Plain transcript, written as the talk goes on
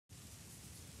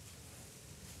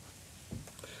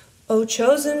O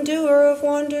chosen doer of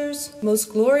wonders,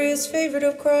 most glorious favorite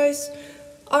of Christ,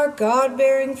 our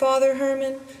God-bearing Father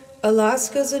Herman,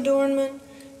 Alaska's adornment,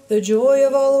 the joy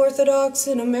of all Orthodox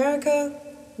in America,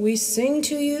 we sing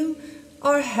to you,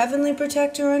 our heavenly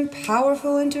protector and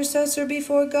powerful intercessor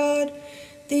before God,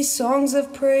 these songs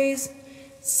of praise.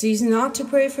 Cease not to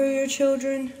pray for your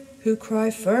children, who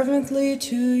cry fervently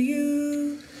to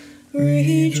you.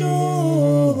 Rejoice,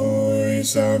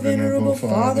 our venerable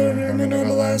Father Herman of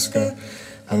Alaska,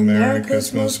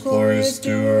 America's most glorious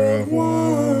doer of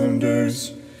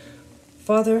wonders.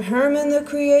 Father Herman, the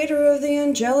creator of the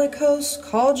angelic host,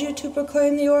 called you to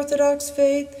proclaim the Orthodox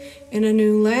faith in a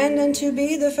new land and to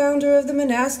be the founder of the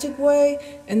monastic way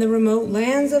in the remote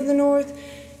lands of the north.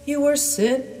 You were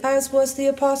sent, as was the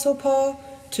Apostle Paul,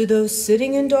 to those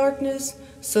sitting in darkness,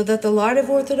 so that the light of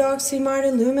orthodoxy might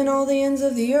illumine all the ends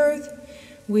of the earth.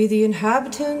 We, the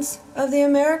inhabitants of the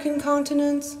American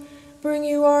continents, bring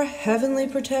you our heavenly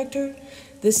protector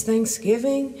this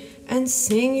thanksgiving and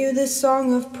sing you this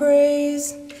song of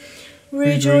praise.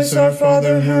 Rejoice, our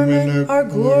Father Herman, our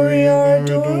glory, our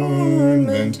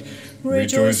adornment.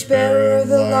 Rejoice, bearer of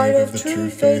the light of the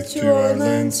true faith to our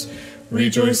lands.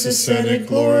 Rejoice, ascetic,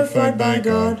 glorified by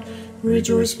God.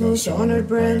 Rejoice, most honored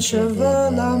branch of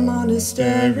the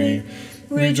monastery.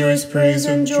 Rejoice, praise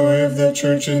and joy of the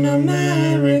Church in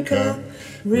America.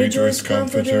 Rejoice,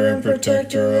 comforter and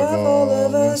protector of all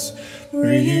of us.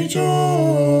 Rejoice,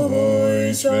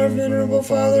 our venerable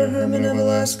Father Herman of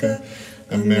Alaska,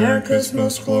 America's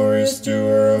most glorious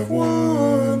doer of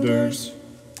wonders.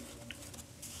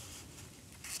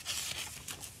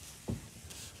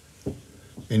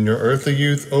 In your earthly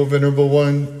youth, O Venerable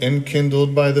One,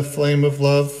 enkindled by the flame of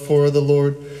love for the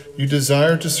Lord, you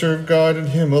desire to serve God and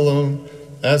Him alone.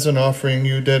 As an offering,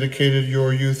 you dedicated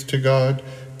your youth to God,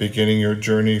 beginning your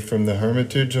journey from the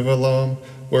hermitage of Elam,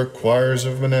 where choirs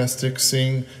of monastics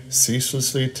sing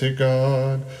ceaselessly to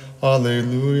God.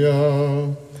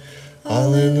 Alleluia.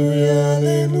 Alleluia,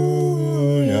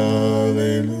 alleluia,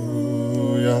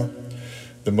 alleluia.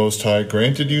 The Most High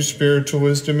granted you spiritual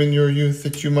wisdom in your youth,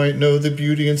 that you might know the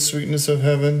beauty and sweetness of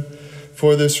heaven.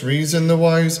 For this reason, the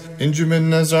wise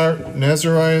Ingeman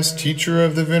Nazarias, teacher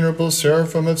of the venerable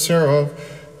Seraphim of Seraph,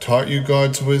 taught you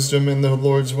God's wisdom in the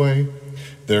Lord's way.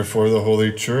 Therefore the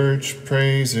Holy Church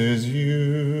praises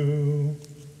you.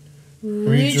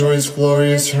 Rejoice,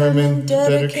 glorious Herman,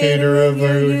 dedicator of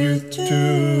our youth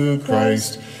to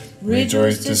Christ.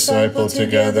 Rejoice, disciple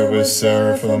together with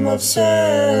Seraphim of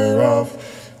Seraph.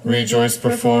 Rejoice,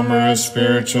 performer of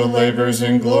spiritual labors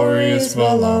in glorious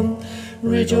Elam.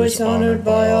 Rejoice, honored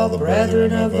by all the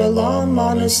brethren of Elam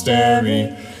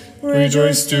monastery.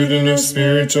 Rejoice, student of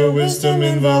spiritual wisdom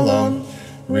in Elam.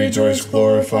 Rejoice,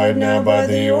 glorified now by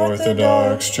the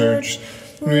Orthodox Church.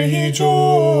 Rejoice,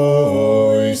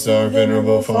 our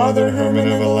venerable Father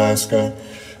Herman of Alaska,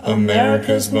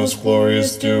 America's most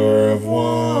glorious doer of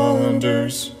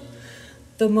wonders.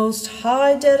 The Most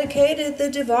High dedicated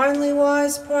the divinely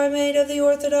wise primate of the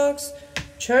Orthodox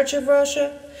Church of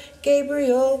Russia,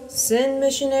 Gabriel, send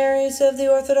missionaries of the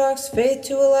Orthodox faith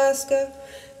to Alaska.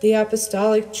 The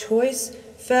apostolic choice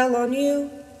fell on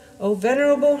you, O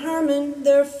Venerable Herman.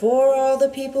 Therefore all the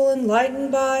people,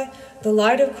 enlightened by the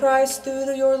light of Christ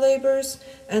through your labors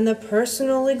and the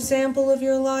personal example of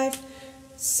your life,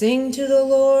 sing to the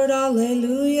Lord,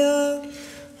 Alleluia.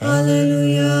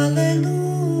 Alleluia,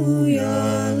 alleluia,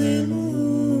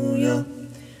 alleluia.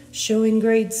 Showing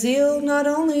great zeal not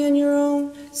only in your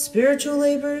own spiritual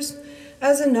labors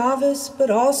as a novice,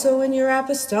 but also in your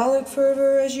apostolic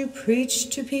fervor as you preach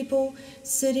to people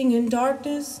sitting in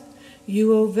darkness.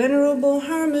 You, O Venerable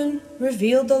Herman,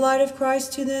 revealed the light of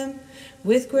Christ to them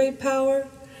with great power,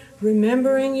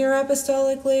 remembering your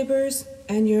apostolic labors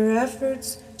and your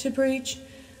efforts to preach.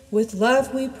 With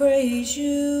love we praise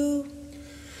you.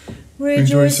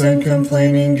 Rejoice,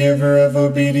 uncomplaining giver of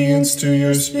obedience to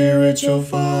your spiritual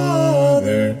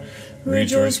Father.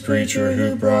 Rejoice, preacher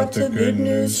who brought the good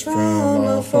news from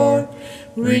afar.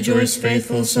 Rejoice,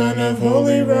 faithful son of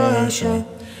Holy Russia.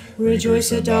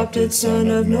 Rejoice, adopted son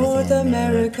of North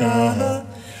America.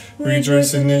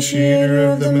 Rejoice, initiator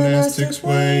of the monastic's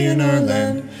way in our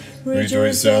land.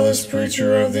 Rejoice, zealous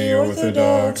preacher of the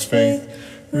Orthodox faith.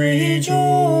 Rejoice,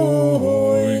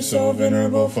 O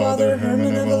Venerable Father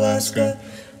Herman of Alaska,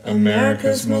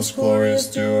 America's most glorious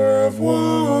doer of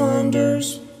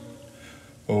wonders.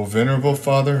 O Venerable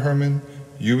Father Herman,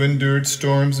 you endured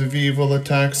storms of evil,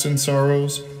 attacks, and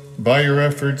sorrows. By your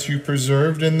efforts you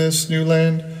preserved in this new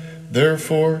land.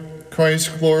 Therefore,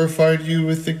 Christ glorified you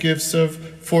with the gifts of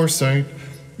foresight,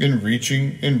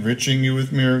 enriching you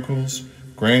with miracles,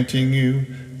 granting you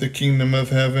the kingdom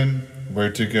of heaven,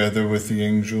 where together with the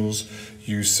angels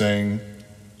you sang,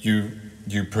 you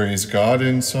praise God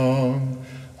in song.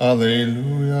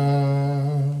 Alleluia.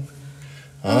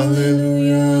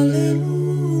 Alleluia,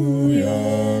 alleluia,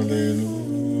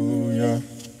 alleluia.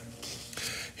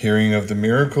 Hearing of the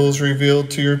miracles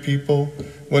revealed to your people,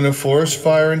 when a forest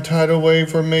fire and tidal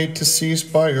wave were made to cease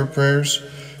by your prayers,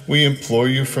 we implore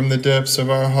you from the depths of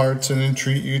our hearts and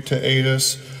entreat you to aid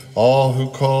us, all who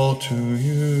call to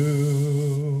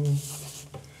you.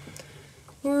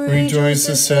 Rejoice,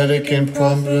 ascetic and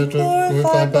prophet,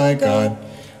 glorified by God.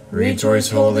 Rejoice,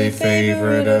 holy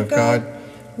favorite of God.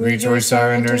 Rejoice,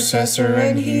 our intercessor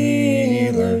and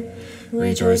healer.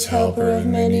 Rejoice, helper of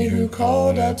many who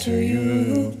called out to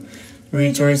you.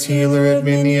 Rejoice, healer of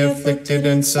many afflicted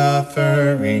and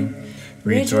suffering.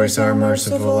 Rejoice, our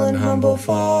merciful and humble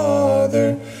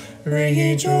Father.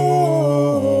 Rejoice,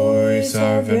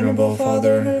 our venerable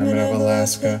Father, Herman of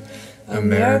Alaska,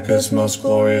 America's most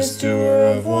glorious doer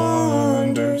of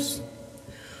wonders.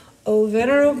 O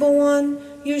venerable one,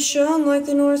 you shone like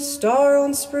the North Star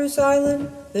on Spruce Island,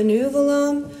 the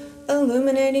Nuvalum,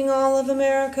 illuminating all of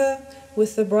America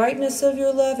with the brightness of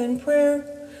your love and prayer,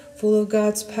 full of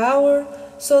God's power,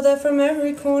 so that from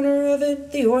every corner of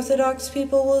it the Orthodox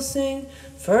people will sing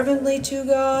fervently to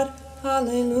God.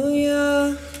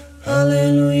 Alleluia,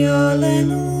 alleluia,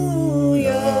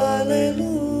 alleluia,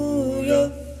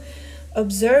 alleluia.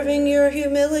 Observing your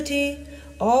humility,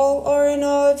 all are in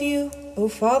awe of you, O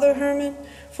Father Herman,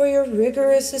 for your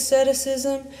rigorous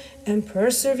asceticism and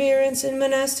perseverance in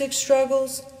monastic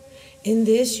struggles. In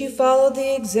this you followed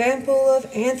the example of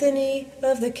Anthony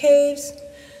of the Caves,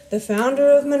 the founder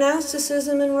of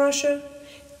monasticism in Russia,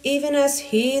 even as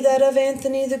he that of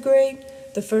Anthony the Great,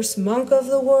 the first monk of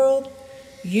the world.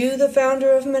 You, the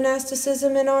founder of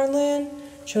monasticism in our land,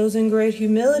 chose in great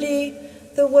humility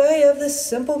the way of the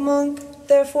simple monk.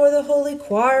 Therefore the holy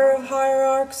choir of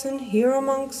hierarchs and hero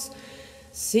monks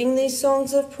sing these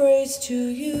songs of praise to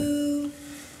you.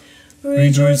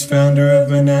 Rejoice, founder of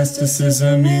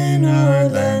monasticism in our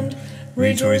land.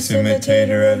 Rejoice,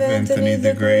 imitator of Anthony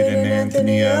the Great and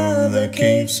Anthony of the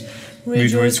Caves.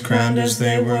 Rejoice, crowned as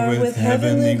they were with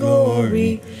heavenly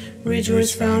glory.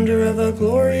 Rejoice, founder of a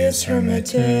glorious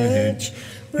hermitage.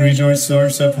 Rejoice,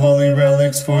 source of holy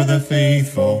relics for the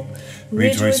faithful.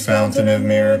 Rejoice, fountain of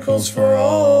miracles for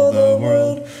all the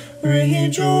world.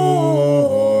 Rejoice,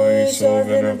 our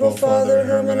venerable Father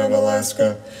Herman of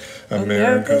Alaska,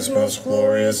 America's most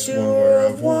glorious doer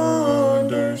of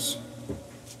wonders.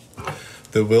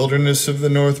 The wilderness of the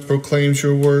north proclaims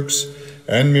your works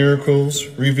and miracles,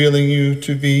 revealing you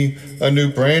to be a new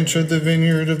branch of the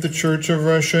vineyard of the Church of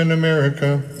Russia and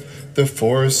America. The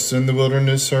forests and the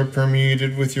wilderness are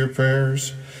permeated with your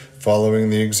prayers. Following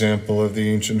the example of the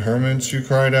ancient hermits, you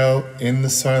cried out in the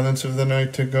silence of the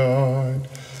night to God.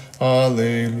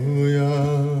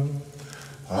 Alleluia.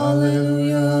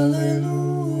 Alleluia,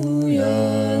 alleluia,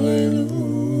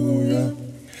 alleluia.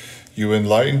 You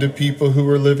enlightened a people who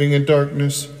were living in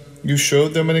darkness. You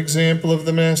showed them an example of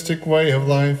the monastic way of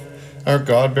life. Our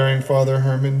God-bearing Father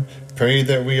Herman, pray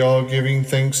that we all, giving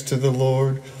thanks to the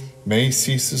Lord, may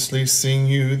ceaselessly sing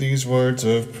you these words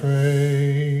of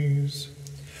praise.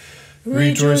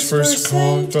 Rejoice, first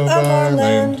called of our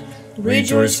land.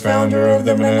 Rejoice, founder of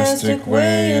the monastic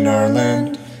way in our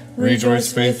land.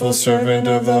 Rejoice, faithful servant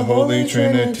of the Holy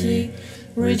Trinity.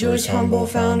 Rejoice, humble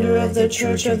founder of the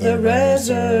Church of the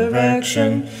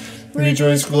Resurrection.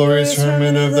 Rejoice, glorious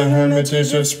hermit of the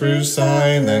Hermitage of Spruce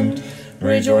Island.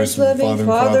 Rejoice, living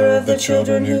Father of the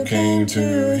children who came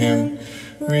to him.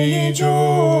 Rejoice,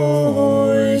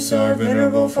 our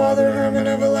venerable Father Herman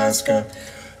of Alaska,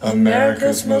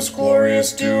 America's most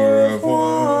glorious doer of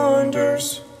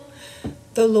wonders.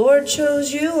 The Lord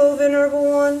chose you, O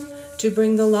venerable one, to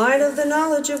bring the light of the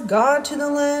knowledge of God to the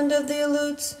land of the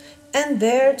Aleuts, and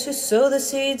there to sow the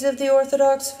seeds of the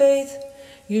Orthodox faith.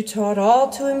 You taught all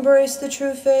to embrace the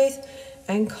true faith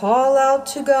and call out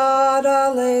to God.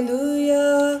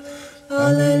 Alleluia,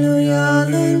 alleluia,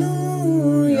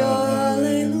 alleluia,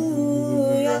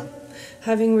 alleluia.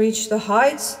 Having reached the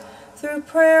heights through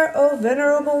prayer, O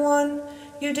venerable one,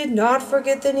 you did not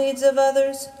forget the needs of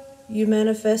others. You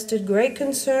manifested great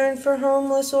concern for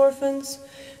homeless orphans,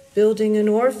 building an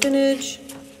orphanage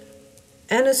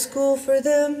and a school for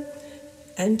them,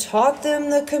 and taught them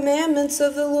the commandments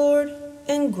of the Lord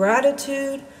and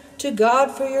gratitude to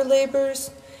God for your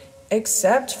labors.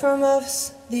 Accept from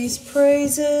us these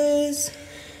praises.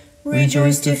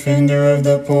 Rejoice, defender of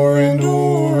the poor and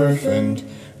orphaned.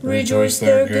 Rejoice,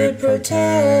 their good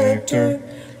protector.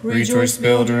 Rejoice,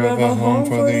 builder of a home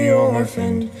for the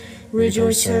orphaned.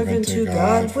 Rejoice, servant to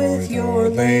God with your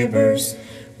labors.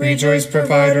 Rejoice,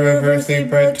 provider of earthly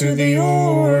bread to the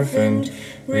orphaned.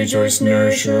 Rejoice,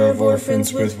 nourisher of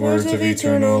orphans with words of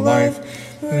eternal life.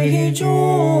 Rejoice,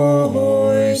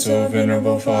 O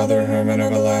venerable Father Herman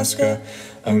of Alaska,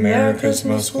 America's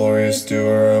most glorious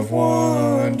doer of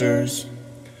wonders.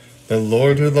 The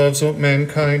Lord who loves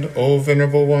mankind, O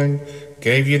venerable one,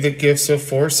 gave you the gifts of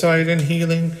foresight and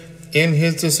healing in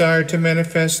his desire to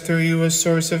manifest through you a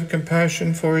source of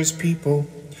compassion for his people.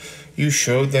 You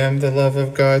showed them the love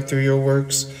of God through your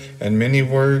works and many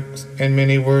words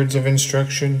of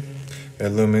instruction.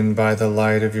 Illumined by the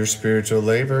light of your spiritual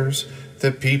labors,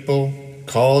 the people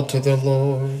called to the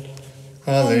Lord.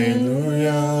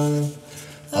 Alleluia.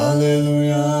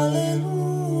 Alleluia.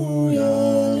 Alleluia.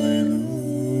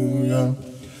 Alleluia.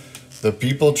 The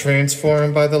people,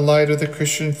 transformed by the light of the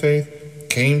Christian faith,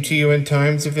 came to you in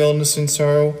times of illness and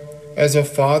sorrow. As a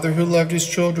father who loved his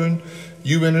children,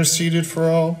 you interceded for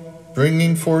all,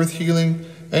 bringing forth healing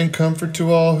and comfort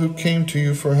to all who came to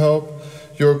you for help.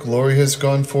 Your glory has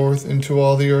gone forth into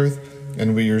all the earth,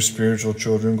 and we, your spiritual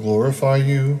children, glorify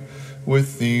you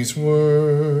with these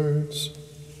words.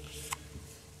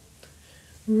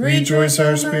 Rejoice,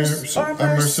 our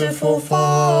merciful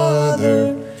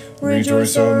Father.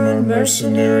 Rejoice, our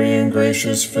mercenary and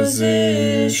gracious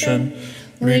physician.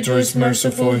 Rejoice,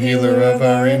 merciful healer of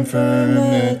our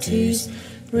infirmities.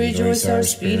 Rejoice, our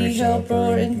speedy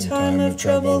helper in time of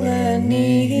trouble and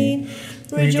need.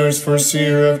 Rejoice,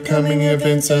 foreseer of coming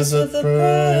events as of the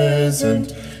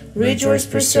present. Rejoice,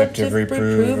 preceptive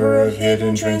reprover of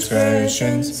hidden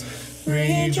transgressions.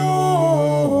 Rejoice,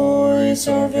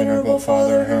 our venerable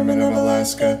Father Herman of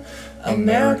Alaska,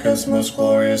 America's most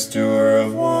glorious doer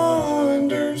of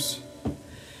wonders.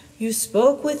 You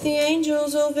spoke with the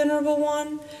angels, O venerable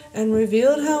one, and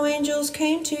revealed how angels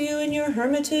came to you in your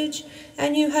hermitage,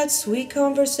 and you had sweet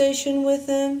conversation with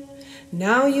them.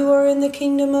 Now you are in the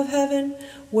kingdom of heaven,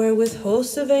 where with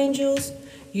hosts of angels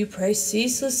you pray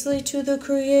ceaselessly to the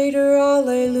Creator.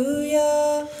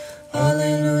 Alleluia.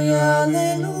 Alleluia.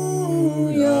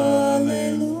 Alleluia.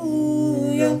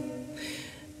 Alleluia.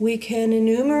 Who can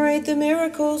enumerate the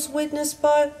miracles witnessed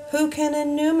by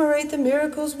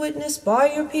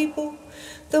your people?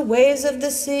 The waves of the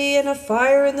sea and a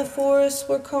fire in the forest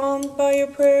were calmed by your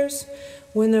prayers.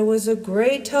 When there was a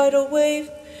great tidal wave,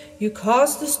 you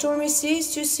caused the stormy seas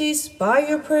to cease by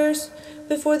your prayers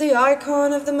before the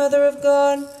icon of the Mother of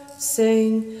God,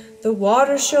 saying, "The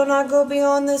water shall not go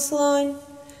beyond this line."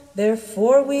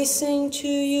 Therefore we sing to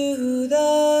you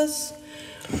thus.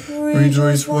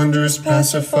 Rejoice, wondrous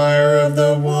pacifier of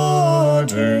the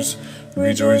waters.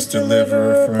 Rejoice,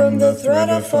 deliverer from the threat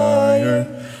of fire.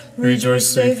 Rejoice,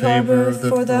 safe harbor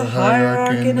for the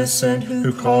hierarch innocent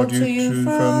who called you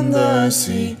from the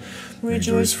sea.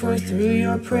 Rejoice, for through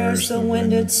your prayers the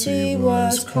winded sea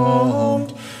was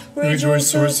calmed. Rejoice,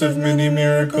 source of many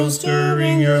miracles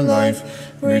during your life.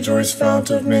 Rejoice, fount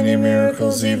of many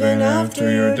miracles even after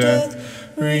your death.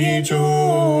 Rejoice,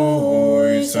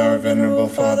 our venerable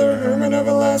Father Herman of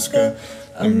Alaska,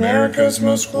 America's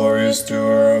most glorious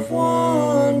doer of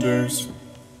wonders.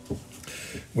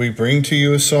 We bring to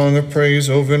you a song of praise,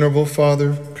 O venerable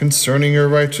Father, concerning your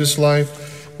righteous life.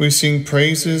 We sing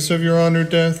praises of your honored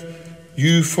death.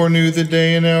 You foreknew the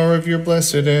day and hour of your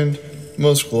blessed end.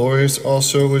 Most glorious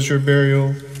also was your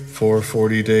burial. For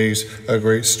 40 days a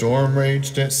great storm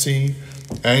raged at sea,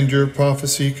 and your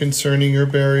prophecy concerning your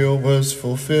burial was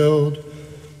fulfilled.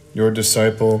 Your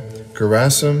disciple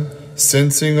Gerasim,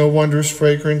 sensing a wondrous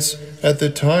fragrance at the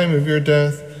time of your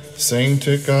death, sang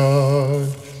to God,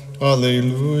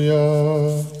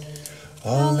 Alleluia.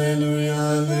 Alleluia,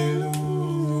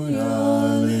 alleluia,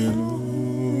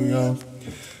 alleluia.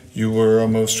 You were a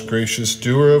most gracious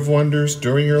doer of wonders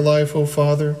during your life, O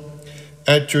Father.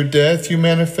 At your death you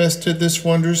manifested this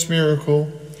wondrous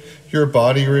miracle. Your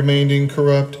body remained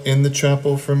incorrupt in the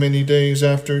chapel for many days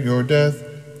after your death.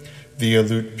 The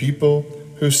Aleut people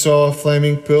who saw a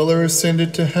flaming pillar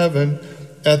ascended to heaven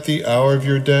at the hour of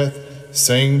your death,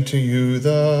 saying to you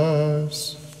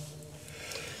thus,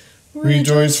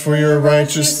 Rejoice, for your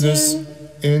righteousness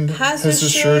has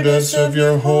assured us of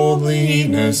your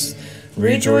holiness.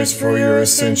 Rejoice, for your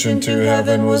ascension to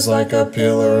heaven was like a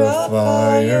pillar of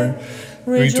fire.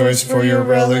 Rejoice, for your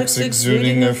relics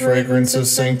exuding a fragrance of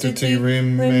sanctity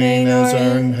remain as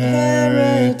our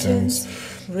inheritance.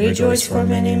 Rejoice, for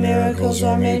many miracles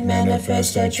are made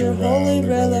manifest at your holy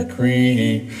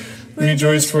reliquary.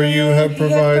 Rejoice, for you have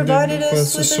provided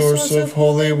us a source of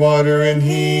holy water and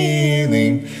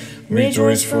healing.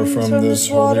 Rejoice, for from this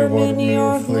water many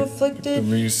are afflicted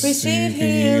receive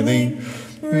healing.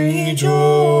 Rejoice,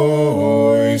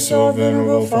 O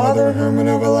venerable Father Herman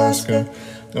of Alaska,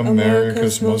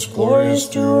 America's most glorious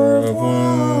doer of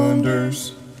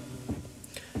wonders.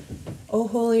 O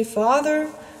Holy Father,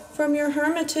 from your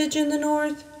hermitage in the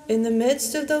north, in the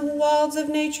midst of the wilds of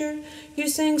nature, you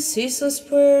sang ceaseless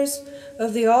prayers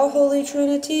of the all-holy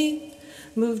Trinity.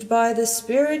 Moved by the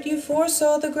Spirit, you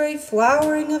foresaw the great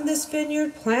flowering of this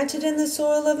vineyard planted in the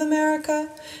soil of America,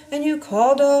 and you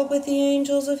called out with the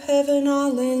angels of heaven,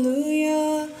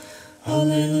 Alleluia,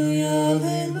 Alleluia,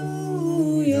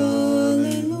 Alleluia,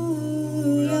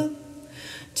 Alleluia.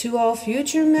 To all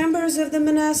future members of the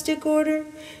monastic order,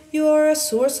 you are a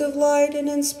source of light and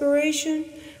inspiration,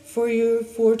 for you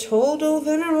foretold, O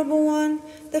Venerable One,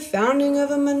 the founding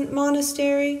of a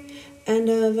monastery and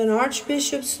of an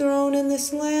archbishop's throne in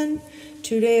this land.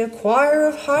 Today a choir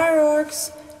of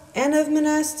hierarchs and of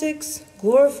monastics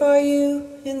glorify you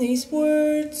in these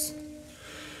words.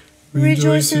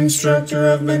 Rejoice, instructor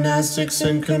of monastics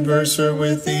and converser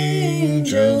with the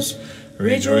angels.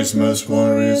 Rejoice, most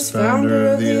glorious founder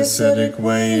of the ascetic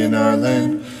way in our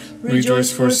land.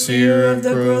 Rejoice, foreseer of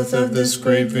the growth of this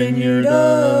great vineyard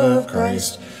of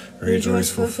Christ.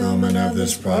 Rejoice, fulfillment of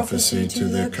this prophecy to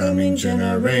the coming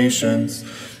generations.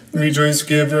 Rejoice,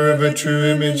 giver of a true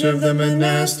image of the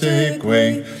monastic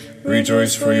way.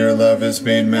 Rejoice, for your love is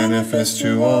made manifest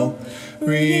to all.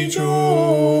 Rejoice,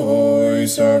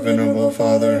 our venerable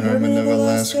Father Herman of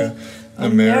Alaska,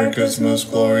 America's most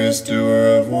glorious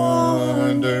doer of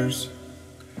wonders.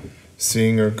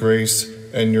 Seeing your grace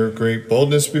and your great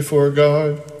boldness before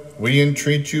God, we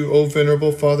entreat you, O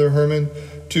venerable Father Herman,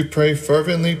 to pray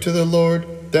fervently to the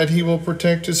Lord that he will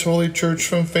protect his holy church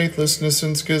from faithlessness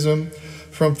and schism,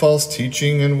 from false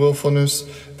teaching and willfulness,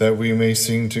 that we may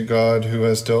sing to God who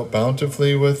has dealt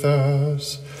bountifully with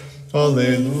us.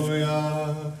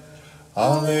 Alleluia,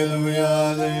 Alleluia,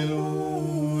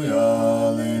 Alleluia,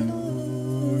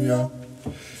 Alleluia.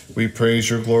 We praise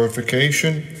your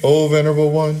glorification, O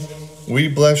Venerable One. We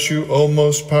bless you, O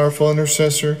most powerful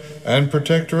intercessor and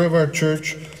protector of our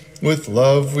church. With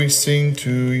love we sing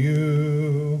to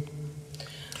you.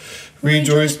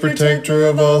 Rejoice, protector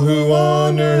of all who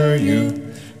honor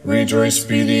you. Rejoice,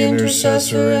 speedy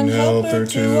intercessor and helper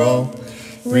to all.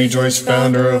 Rejoice,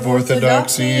 founder of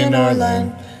orthodoxy in our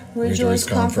land. Rejoice,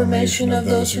 confirmation of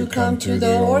those who come to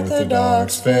the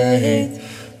Orthodox faith.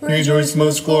 Rejoice,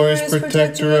 most glorious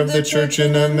protector of the church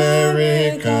in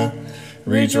America.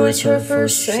 Rejoice, her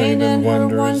first saint and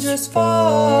wondrous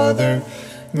Father.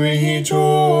 Rejoice,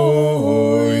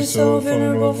 O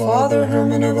venerable Father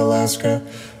Herman of Alaska,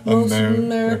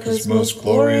 America's most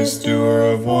glorious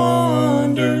doer of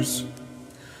wonders.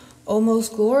 O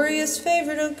most glorious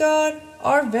favorite of God,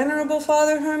 our venerable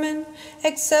Father Herman,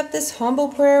 accept this humble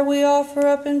prayer we offer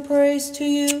up in praise to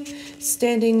you,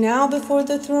 standing now before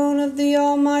the throne of the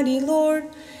Almighty Lord.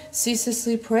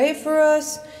 Ceaselessly pray for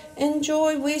us. In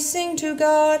joy we sing to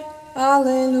God.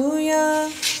 Alleluia.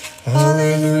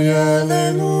 Alleluia,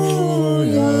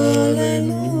 Alleluia,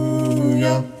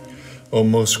 Alleluia. O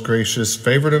most gracious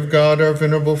favorite of God, our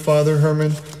venerable Father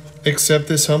Herman, accept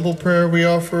this humble prayer we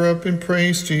offer up in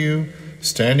praise to you,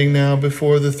 standing now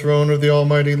before the throne of the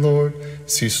Almighty Lord.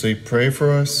 Ceaselessly pray for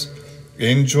us.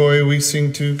 In joy we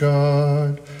sing to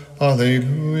God.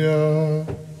 Alleluia.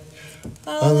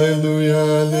 Alleluia,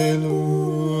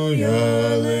 Alleluia,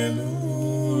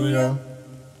 Alleluia.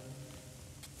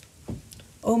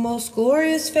 O most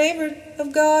glorious favorite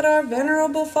of God, our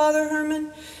venerable Father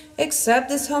Herman, accept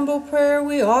this humble prayer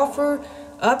we offer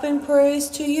up in praise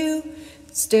to you,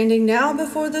 standing now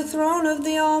before the throne of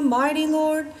the Almighty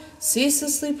Lord.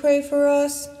 Ceaselessly pray for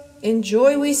us. In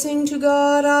joy we sing to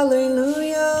God.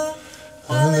 Alleluia.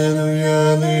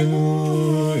 Alleluia,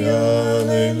 Alleluia,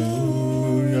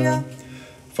 Alleluia.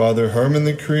 Father Herman,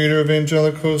 the creator of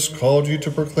angelic hosts, called you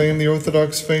to proclaim the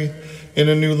Orthodox faith in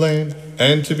a new land,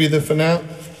 and to be the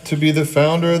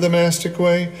founder of the monastic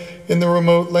way in the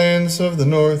remote lands of the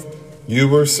north. You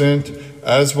were sent,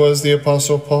 as was the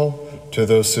Apostle Paul, to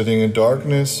those sitting in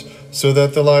darkness, so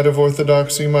that the light of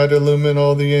orthodoxy might illumine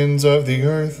all the ends of the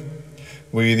earth.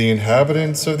 We, the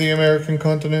inhabitants of the American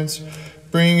continents,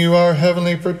 bring you our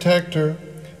heavenly protector,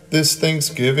 this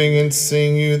thanksgiving, and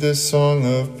sing you this song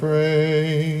of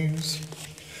praise.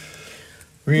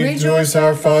 Rejoice,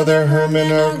 our Father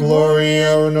Herman, our glory,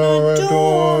 our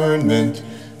adornment.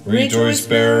 Rejoice,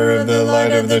 bearer of the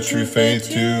light of the true faith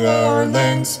to our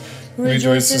lands.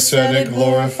 Rejoice, ascetic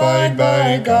glorified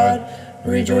by God.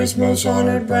 Rejoice, most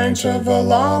honored branch of the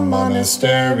law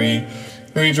monastery.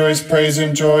 Rejoice, praise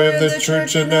and joy of the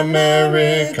church in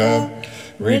America.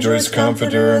 Rejoice,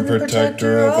 comforter and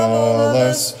protector of all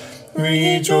us.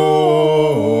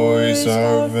 Rejoice,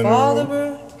 our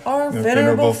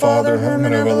venerable Father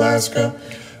Herman of Alaska,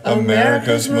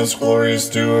 America's most glorious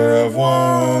doer of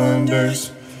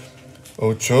wonders.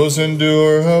 O chosen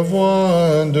doer of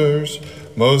wonders,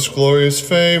 most glorious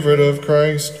favorite of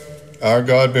Christ, our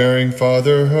God-bearing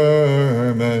Father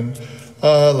Herman,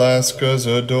 Alaska's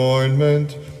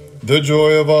adornment, the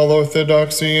joy of all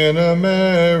orthodoxy in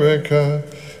America,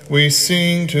 we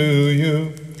sing to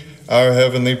you, our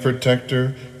heavenly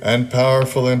protector and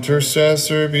powerful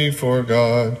intercessor before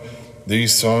God,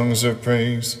 these songs of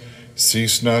praise.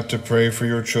 Cease not to pray for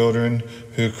your children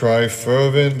who cry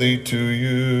fervently to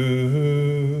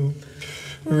you.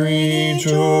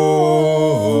 Rejoice,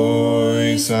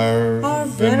 our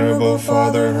venerable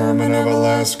Father Herman of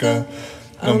Alaska,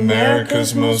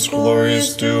 America's most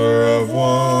glorious doer of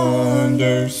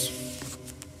wonders.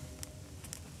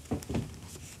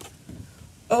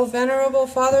 O venerable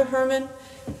Father Herman,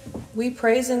 we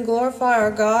praise and glorify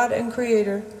our God and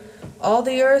Creator. All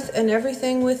the earth and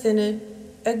everything within it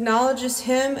acknowledges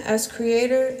him as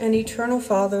Creator and Eternal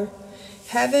Father.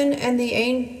 Heaven and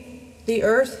the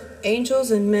earth, angels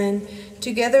and men,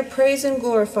 together praise and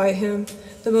glorify him.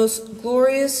 The most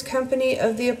glorious company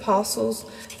of the apostles,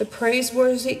 the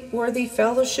praiseworthy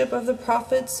fellowship of the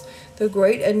prophets, the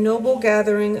great and noble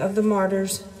gathering of the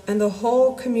martyrs, and the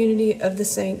whole community of the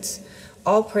saints,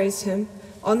 all praise him.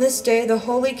 On this day, the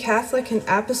Holy Catholic and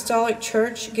Apostolic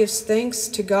Church gives thanks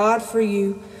to God for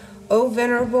you, O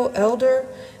venerable elder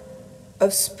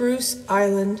of Spruce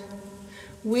Island.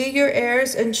 We, your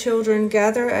heirs and children,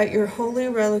 gather at your holy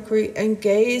reliquary and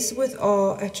gaze with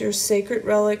awe at your sacred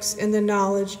relics in the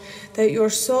knowledge that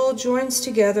your soul joins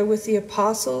together with the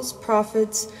apostles,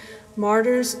 prophets,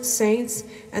 martyrs, saints,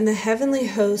 and the heavenly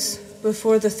hosts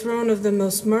before the throne of the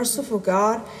most merciful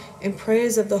God in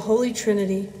praise of the Holy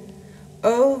Trinity.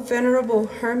 O venerable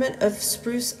Hermit of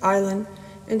Spruce Island,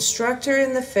 instructor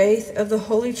in the faith of the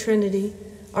Holy Trinity,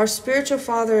 our spiritual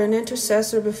father and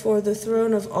intercessor before the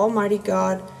throne of Almighty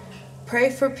God,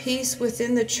 pray for peace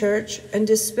within the church and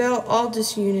dispel all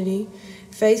disunity,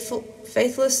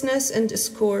 faithlessness, and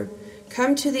discord.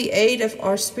 Come to the aid of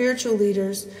our spiritual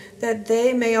leaders, that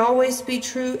they may always be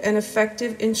true and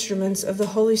effective instruments of the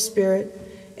Holy Spirit.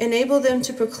 Enable them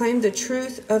to proclaim the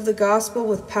truth of the gospel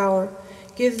with power.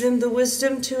 Give them the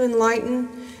wisdom to enlighten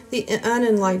the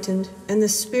unenlightened, and the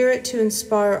Spirit to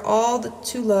inspire all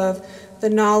to love the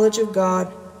knowledge of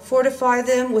God. Fortify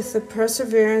them with the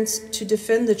perseverance to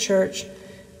defend the church,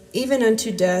 even unto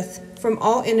death, from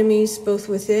all enemies, both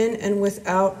within and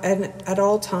without, and at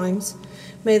all times.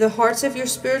 May the hearts of your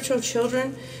spiritual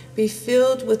children be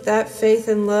filled with that faith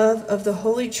and love of the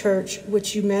Holy Church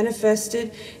which you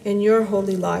manifested in your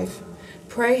holy life.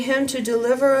 Pray him to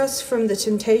deliver us from the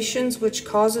temptations which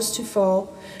cause us to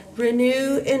fall.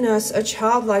 Renew in us a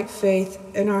childlike faith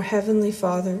in our Heavenly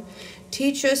Father.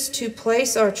 Teach us to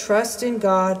place our trust in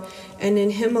God and in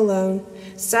him alone.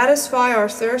 Satisfy our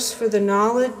thirst for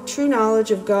the true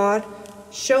knowledge of God.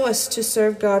 Show us to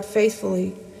serve God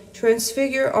faithfully.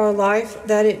 Transfigure our life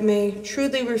that it may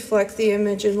truly reflect the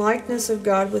image and likeness of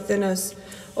God within us.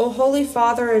 O Holy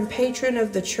Father and patron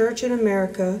of the Church in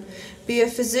America, be a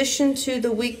physician to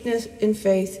the weakness in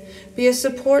faith, be a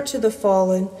support to the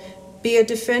fallen, be a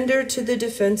defender to the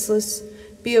defenseless,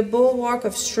 be a bulwark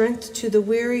of strength to the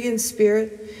weary in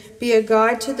spirit, be a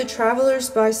guide to the travelers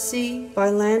by sea, by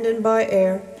land, and by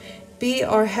air. Be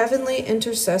our heavenly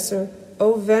intercessor,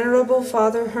 O venerable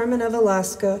Father Herman of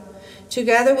Alaska.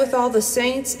 Together with all the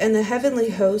saints and the heavenly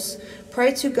hosts,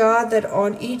 pray to God that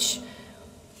on each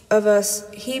of us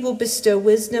he will bestow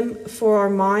wisdom for our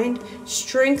mind,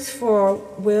 strength for our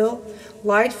will,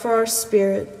 light for our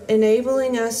spirit,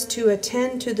 enabling us to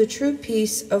attend to the true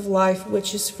peace of life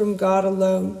which is from God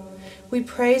alone. We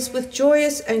praise with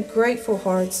joyous and grateful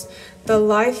hearts the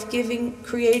life-giving,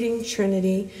 creating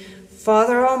Trinity,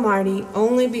 Father Almighty,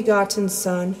 only begotten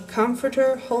Son,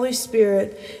 Comforter, Holy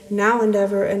Spirit, now and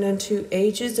ever and unto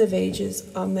ages of ages.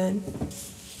 Amen.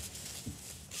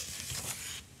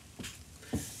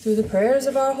 Through the prayers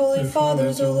of our holy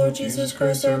fathers, O Lord Jesus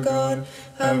Christ our God,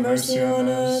 have mercy on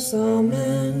us.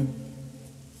 Amen.